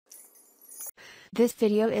This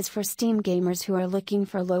video is for Steam gamers who are looking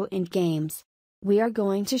for low-end games. We are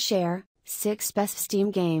going to share 6 best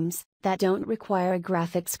Steam games that don't require a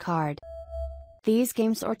graphics card. These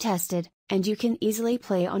games are tested, and you can easily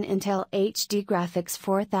play on Intel HD graphics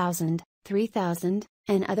 4000, 3000,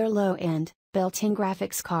 and other low-end, built-in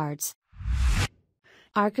graphics cards.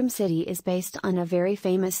 Arkham City is based on a very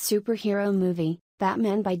famous superhero movie,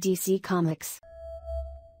 Batman by DC Comics.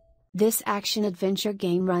 This action-adventure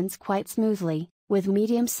game runs quite smoothly, with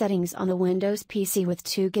medium settings on a Windows PC with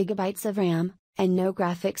 2GB of RAM, and no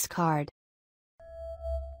graphics card.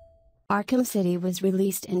 Arkham City was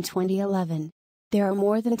released in 2011. There are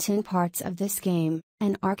more than 10 parts of this game,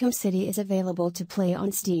 and Arkham City is available to play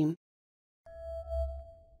on Steam.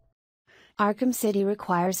 Arkham City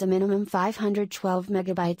requires a minimum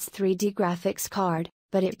 512MB 3D graphics card,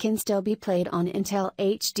 but it can still be played on Intel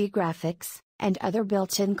HD graphics, and other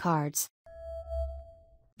built-in cards.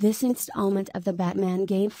 This installment of the Batman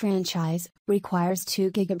game franchise requires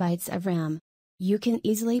 2GB of RAM. You can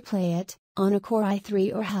easily play it on a Core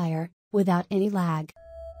i3 or higher, without any lag.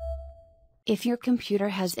 If your computer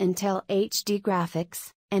has Intel HD graphics,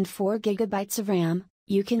 and 4GB of RAM,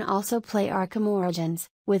 you can also play Arkham Origins,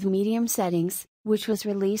 with medium settings, which was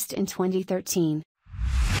released in 2013.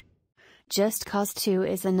 Just Cause 2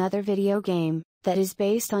 is another video game that is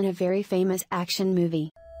based on a very famous action movie.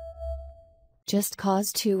 Just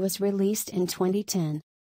Cause 2 was released in 2010.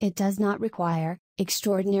 It does not require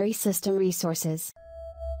extraordinary system resources.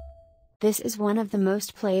 This is one of the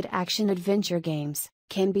most played action-adventure games,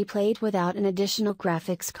 can be played without an additional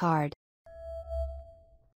graphics card.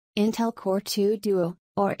 Intel Core 2 Duo,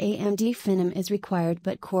 or AMD Phenom is required,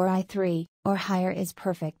 but Core i3, or higher is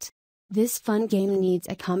perfect. This fun game needs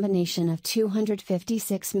a combination of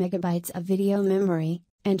 256MB of video memory,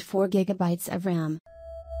 and 4GB of RAM.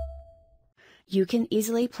 You can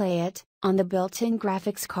easily play it on the built-in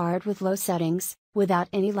graphics card with low settings, without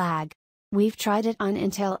any lag. We've tried it on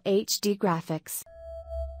Intel HD graphics.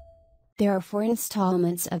 There are 4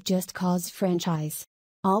 installments of Just Cause franchise.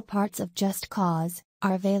 All parts of Just Cause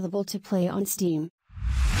are available to play on Steam.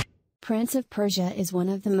 Prince of Persia is one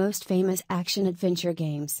of the most famous action-adventure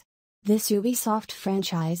games. This Ubisoft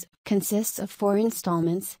franchise consists of 4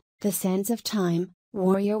 installments: The Sands of Time,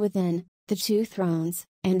 Warrior Within, The Two Thrones,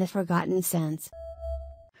 and The Forgotten Sands.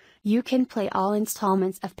 You can play all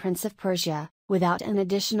installments of Prince of Persia without an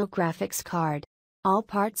additional graphics card. All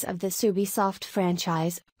parts of this Ubisoft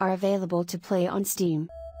franchise are available to play on Steam.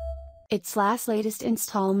 Its latest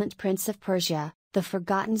installment, Prince of Persia, The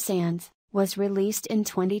Forgotten Sands, was released in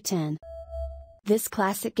 2010. This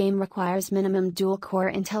classic game requires minimum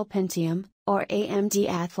dual-core Intel Pentium, or AMD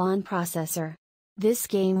Athlon processor. This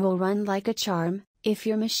game will run like a charm if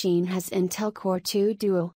your machine has Intel Core 2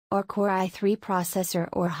 Duo, or Core i3 processor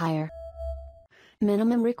or higher.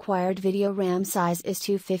 Minimum required video RAM size is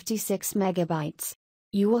 256MB.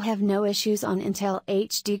 You will have no issues on Intel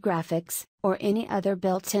HD graphics, or any other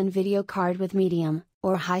built-in video card with medium,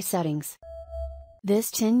 or high settings.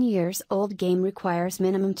 This 10-year-old game requires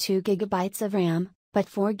minimum 2GB of RAM, but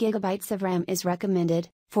 4GB of RAM is recommended,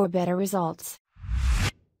 for better results.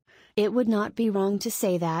 It would not be wrong to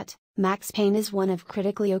say that Max Payne is one of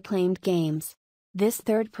critically acclaimed games. This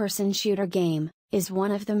third-person shooter game is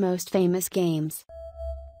one of the most famous games.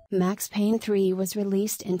 Max Payne 3 was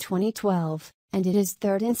released in 2012, and it is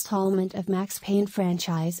third installment of Max Payne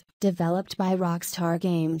franchise, developed by Rockstar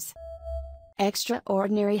Games.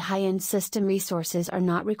 Extraordinary high-end system resources are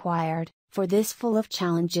not required for this full of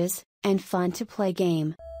challenges and fun-to-play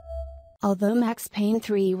game. Although Max Payne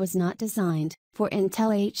 3 was not designed for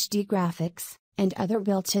Intel HD graphics and other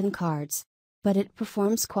built-in cards, but it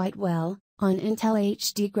performs quite well on Intel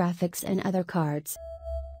HD graphics and other cards.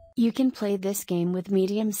 You can play this game with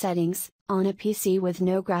medium settings on a PC with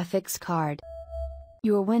no graphics card.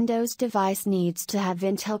 Your Windows device needs to have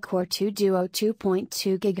Intel Core 2 Duo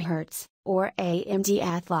 2.2 GHz, or AMD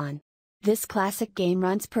Athlon. This classic game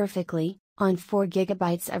runs perfectly on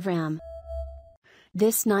 4GB of RAM.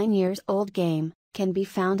 This 9-year-old game can be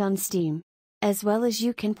found on Steam. As well as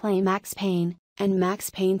you can play Max Payne and Max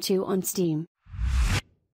Payne 2 on Steam.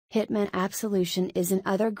 Hitman Absolution is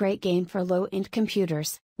another great game for low-end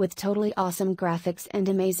computers, with totally awesome graphics and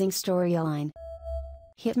amazing storyline.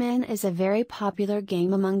 Hitman is a very popular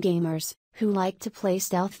game among gamers who like to play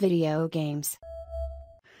stealth video games.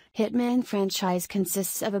 Hitman franchise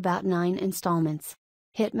consists of about 9 installments.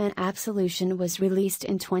 Hitman Absolution was released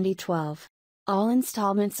in 2012. All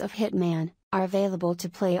installments of Hitman are available to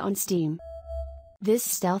play on Steam. This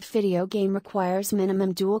stealth video game requires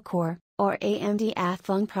minimum dual-core, or AMD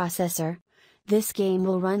Athlon processor. This game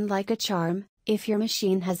will run like a charm if your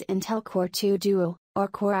machine has Intel Core 2 Duo, or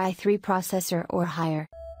Core i3 processor or higher.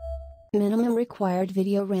 Minimum required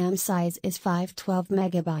video RAM size is 512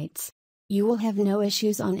 MB. You will have no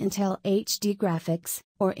issues on Intel HD graphics,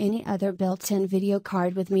 or any other built-in video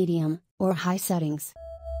card with medium, or high settings.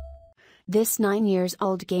 This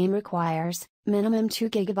 9-year-old game requires, minimum 2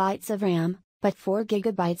 GB of RAM, but 4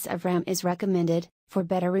 GB of RAM is recommended, for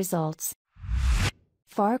better results.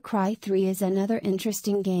 Far Cry 3 is another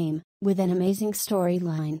interesting game, with an amazing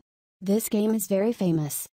storyline. This game is very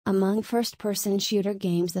famous, among first-person shooter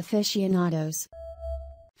games aficionados.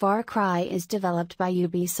 Far Cry is developed by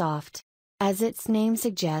Ubisoft. As its name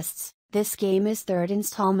suggests, this game is third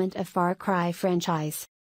installment of Far Cry franchise.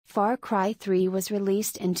 Far Cry 3 was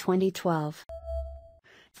released in 2012.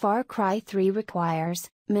 Far Cry 3 requires,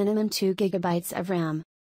 minimum 2 GB of RAM.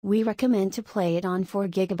 We recommend to play it on 4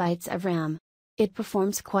 GB of RAM. It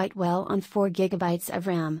performs quite well on 4 GB of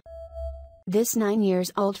RAM. This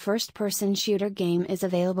 9-year-old first-person shooter game is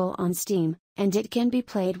available on Steam, and it can be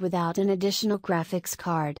played without an additional graphics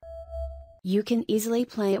card. You can easily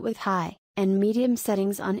play it with high and medium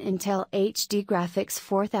settings on Intel HD graphics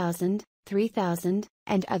 4000, 3000,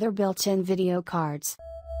 and other built-in video cards.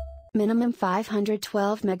 Minimum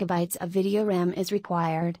 512 MB of video RAM is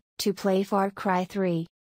required to play Far Cry 3.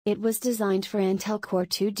 It was designed for Intel Core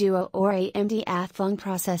 2 Duo or AMD Athlon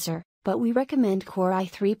processor, but we recommend Core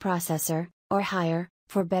i3 processor, or higher,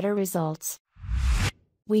 for better results.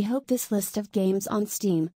 We hope this list of games on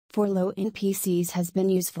Steam, for low-end PCs has been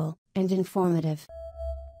useful and informative.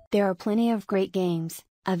 There are plenty of great games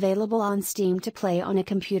available on Steam to play on a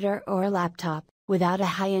computer or a laptop, without a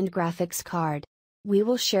high-end graphics card. We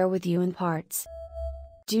will share with you in parts.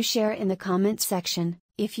 Do share in the comments section,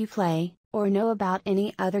 if you play, or know about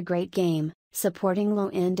any other great game, supporting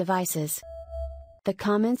low-end devices. The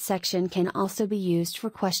comments section can also be used for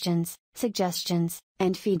questions, suggestions,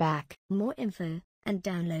 and feedback. More info and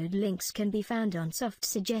download links can be found on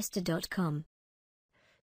softsuggester.com.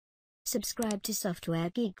 Subscribe to Software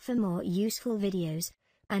Geek for more useful videos,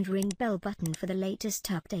 and ring bell button for the latest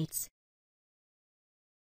updates.